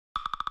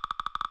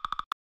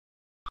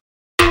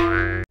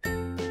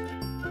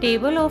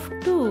Table of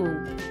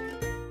 2.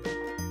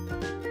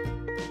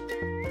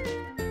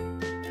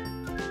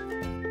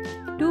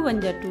 2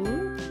 1 ja 2.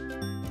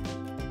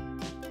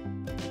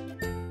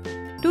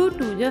 2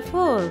 2 ja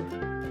 4.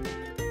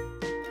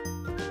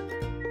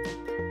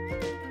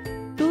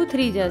 2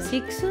 3 ja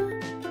 6.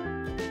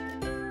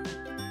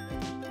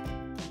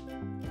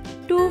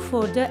 2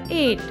 4 ja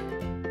 8.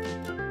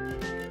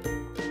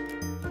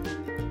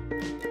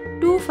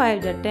 2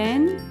 5 ja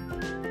 10.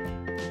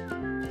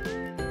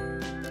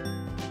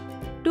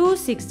 2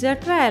 6 ja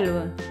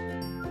 12.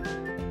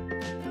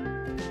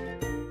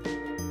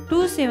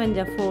 2 7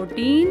 ja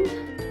 14.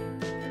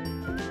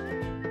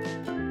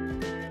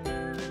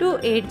 2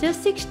 8 ja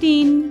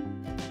 16.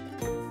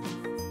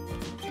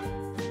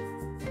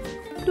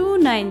 2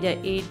 9 ja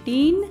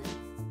 18.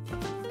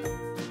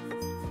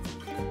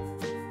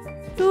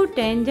 2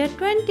 10 ja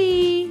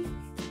 20.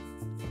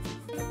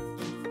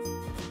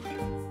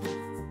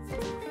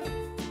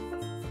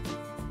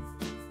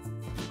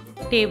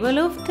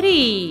 Table of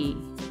 3.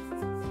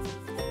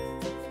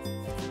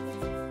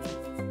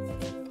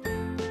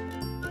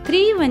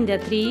 3 1 ja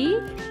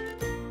 3.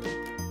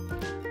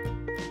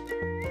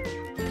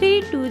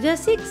 3 2 ja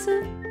 6.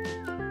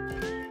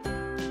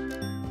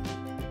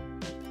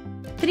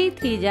 3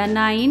 3 ja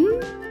 9.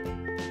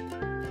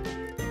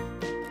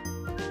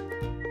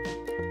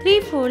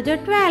 3 4 ja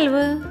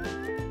 12.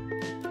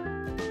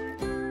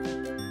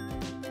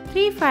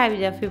 3 5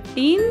 ja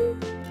 15.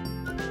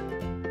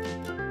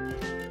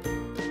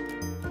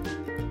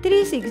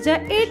 3 6 ja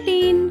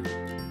 18.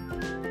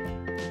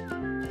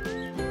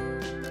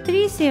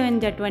 3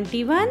 7 ja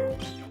 21.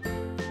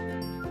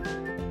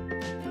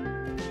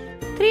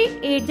 3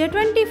 8 ja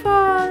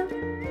 24.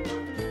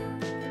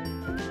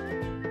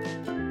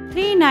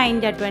 3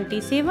 9 ja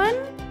 27.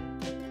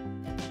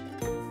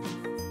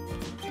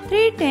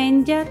 3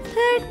 10 ja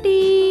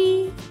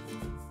 30.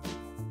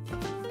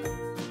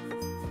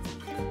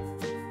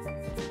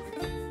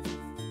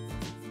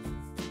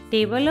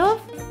 Table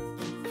of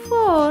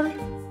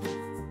 4.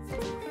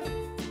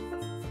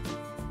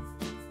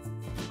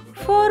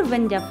 4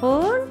 1 ja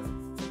 4.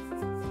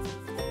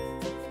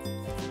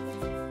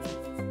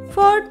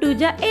 4 2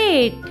 ja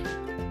 8.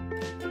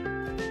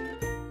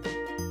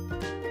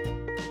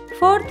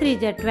 4 3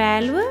 ja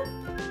 12.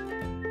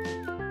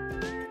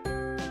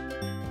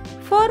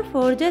 4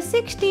 4 ja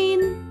 16.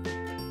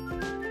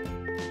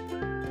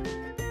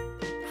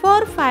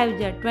 4 5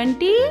 ja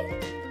 20.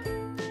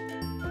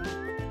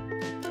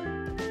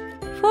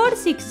 4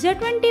 6 ja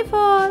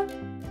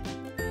 24.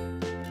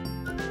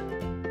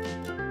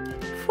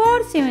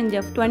 4 7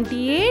 ja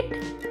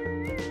 28.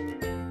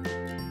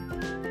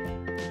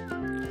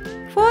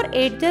 4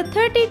 8 ja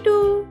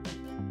 32.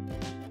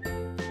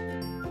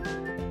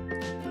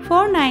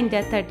 4 9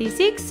 ja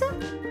 36.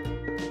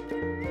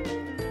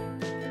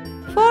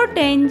 4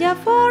 10 ja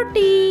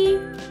 40.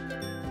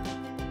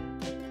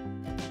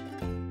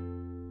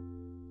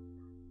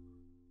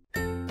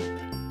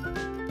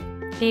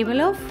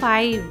 Table of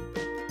 5.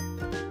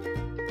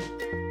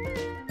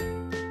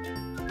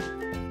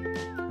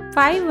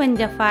 5 1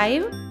 ja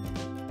 5.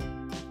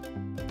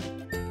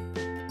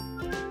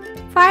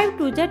 5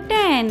 2 ja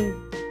 10.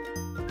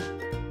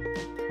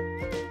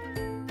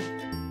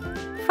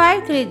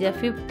 5 3 ja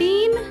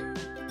 15.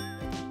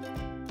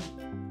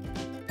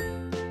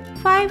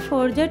 5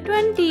 4 ja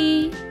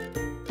 20.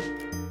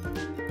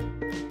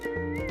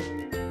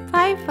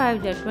 5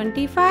 5 ja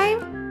 25.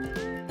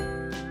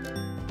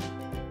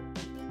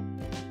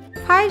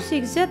 5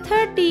 6 ja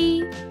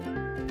 30.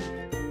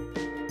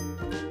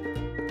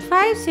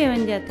 5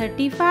 7 ja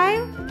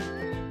 35.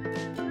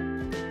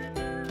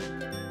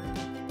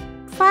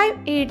 5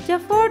 8 ja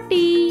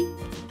 40.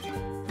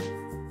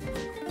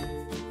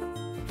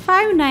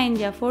 5 9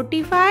 ja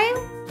 45.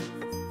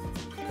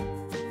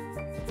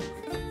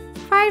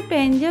 5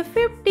 10 ja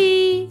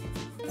 50.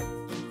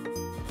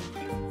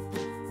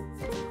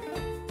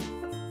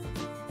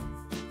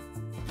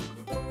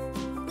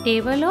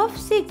 Table of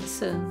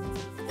 6.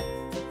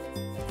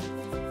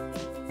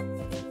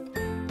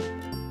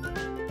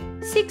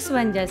 6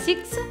 1 ja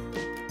 6.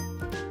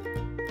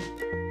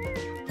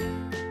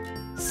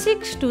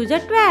 6 2 ja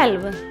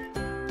 12.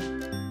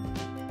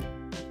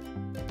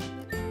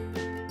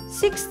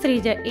 6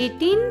 3 ja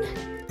 18.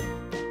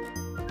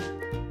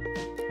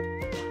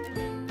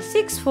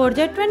 6 4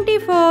 ja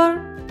 24.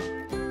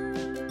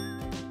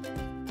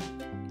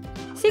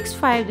 6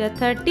 5 ja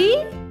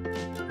 30.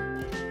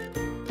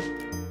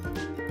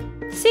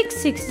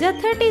 6 6 ja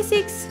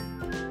 36.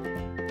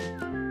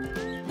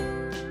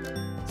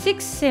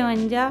 6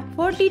 7 ja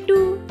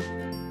 42.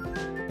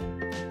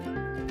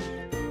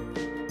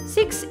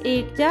 6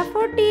 8 ja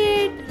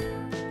 48.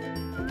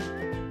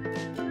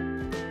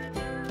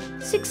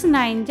 6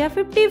 9 ja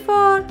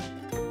 54.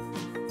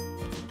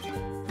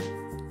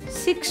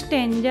 6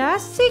 10 ja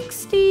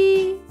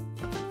 60.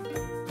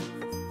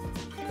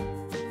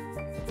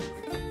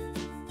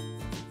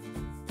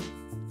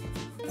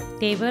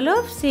 Table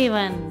of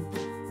 7.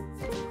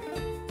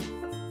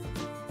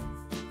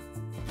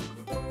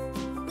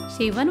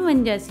 7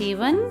 1 ja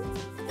 7.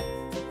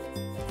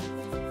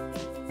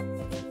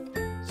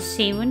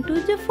 7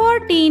 2 जा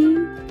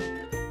 14.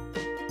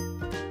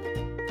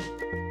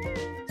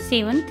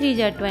 7 3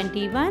 जा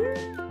 21.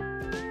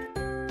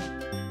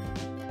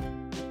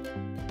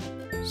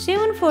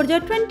 7 4 जा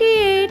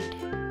 28.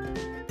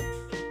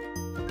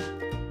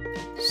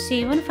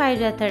 7 5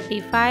 जा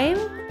 35.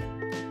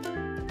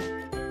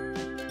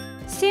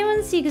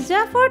 7 6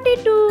 जा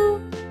 42.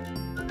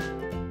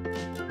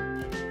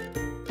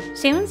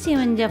 7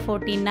 7 जा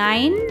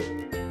 49.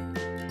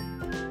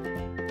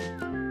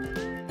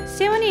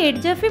 7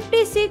 8 जा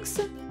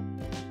 56.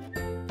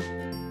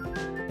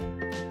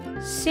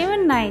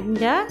 7 9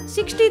 जा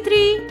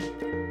 63.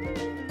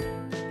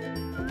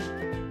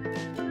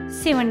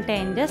 7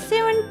 10 जा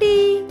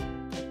 70.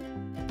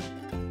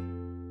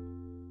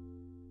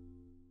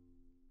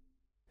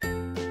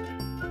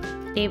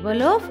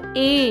 Table of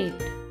 8.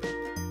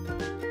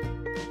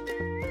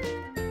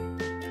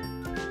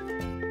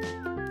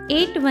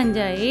 8 1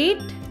 जा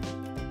 8.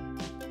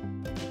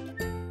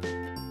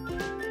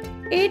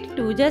 8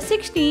 2 जा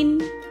 16.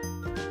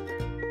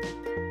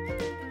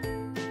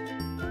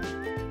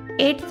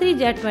 8 3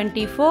 जा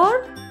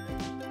 24.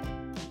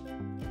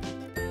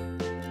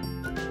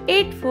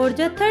 8 4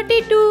 जा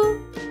 32.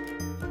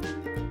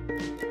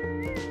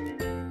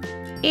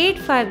 8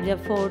 5 जा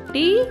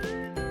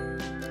 40.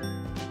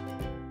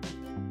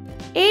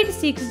 8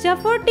 6 जा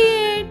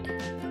 48.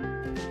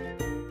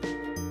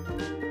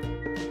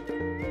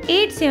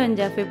 8 7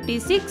 जा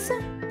 56.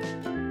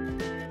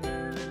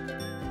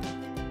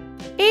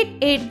 8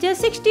 8 जा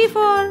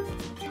 64.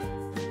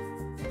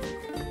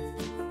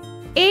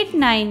 8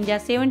 9 जा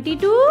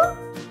 72.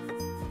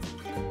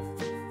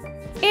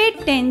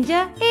 8 10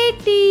 जा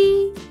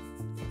 80.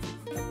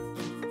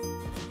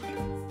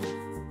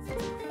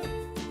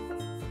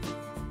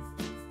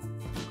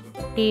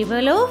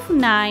 Table of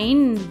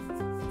 9.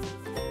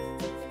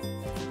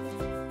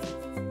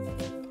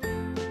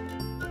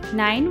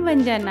 9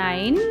 1 जा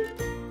 9.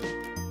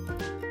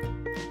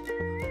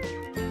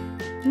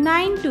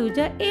 9 2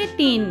 जा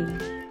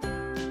 18.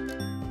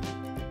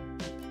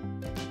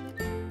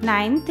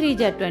 9 3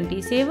 जा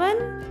 27.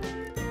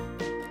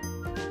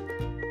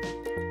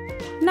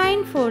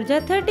 9 4 जा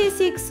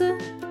 36.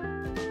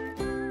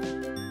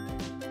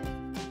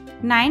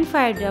 9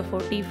 5 जा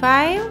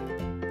 45.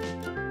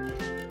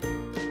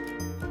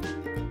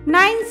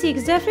 9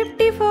 6 जा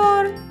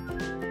 54.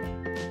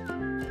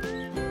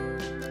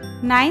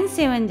 9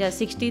 7 जा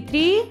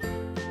 63.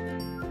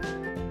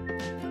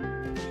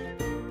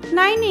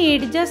 9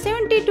 8 जा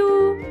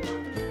 72.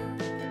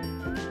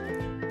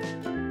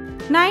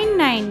 9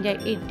 9 जा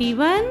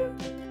 81.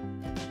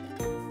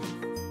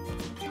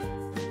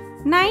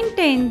 9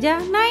 10 जा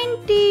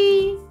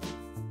 90.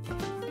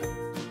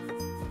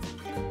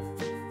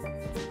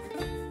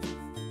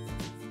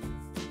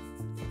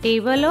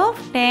 Table of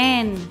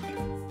 10.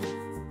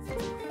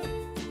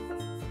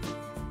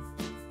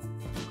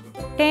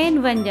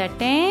 10 1 जा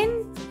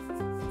 10.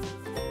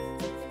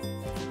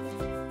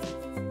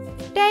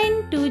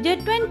 10 2 जा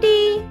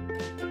 20.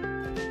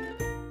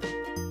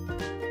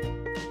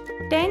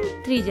 10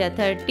 3 जा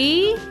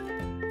 30.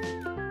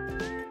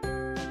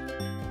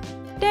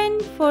 10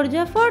 4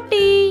 जा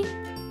 40.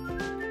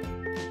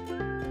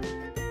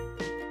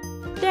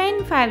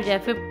 10 5 जा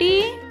 50.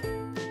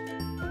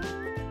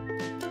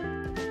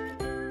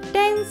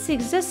 10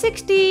 6 जा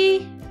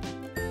 60.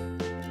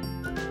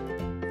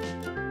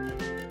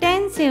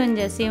 10 7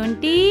 जा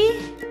 70.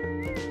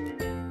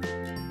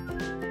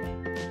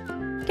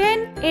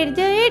 10 8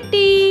 जा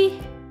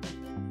 80.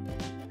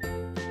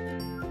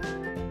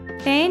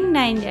 10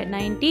 9 जा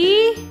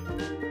 90.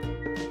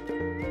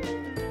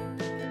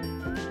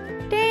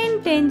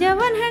 10 10 जा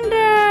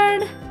 100.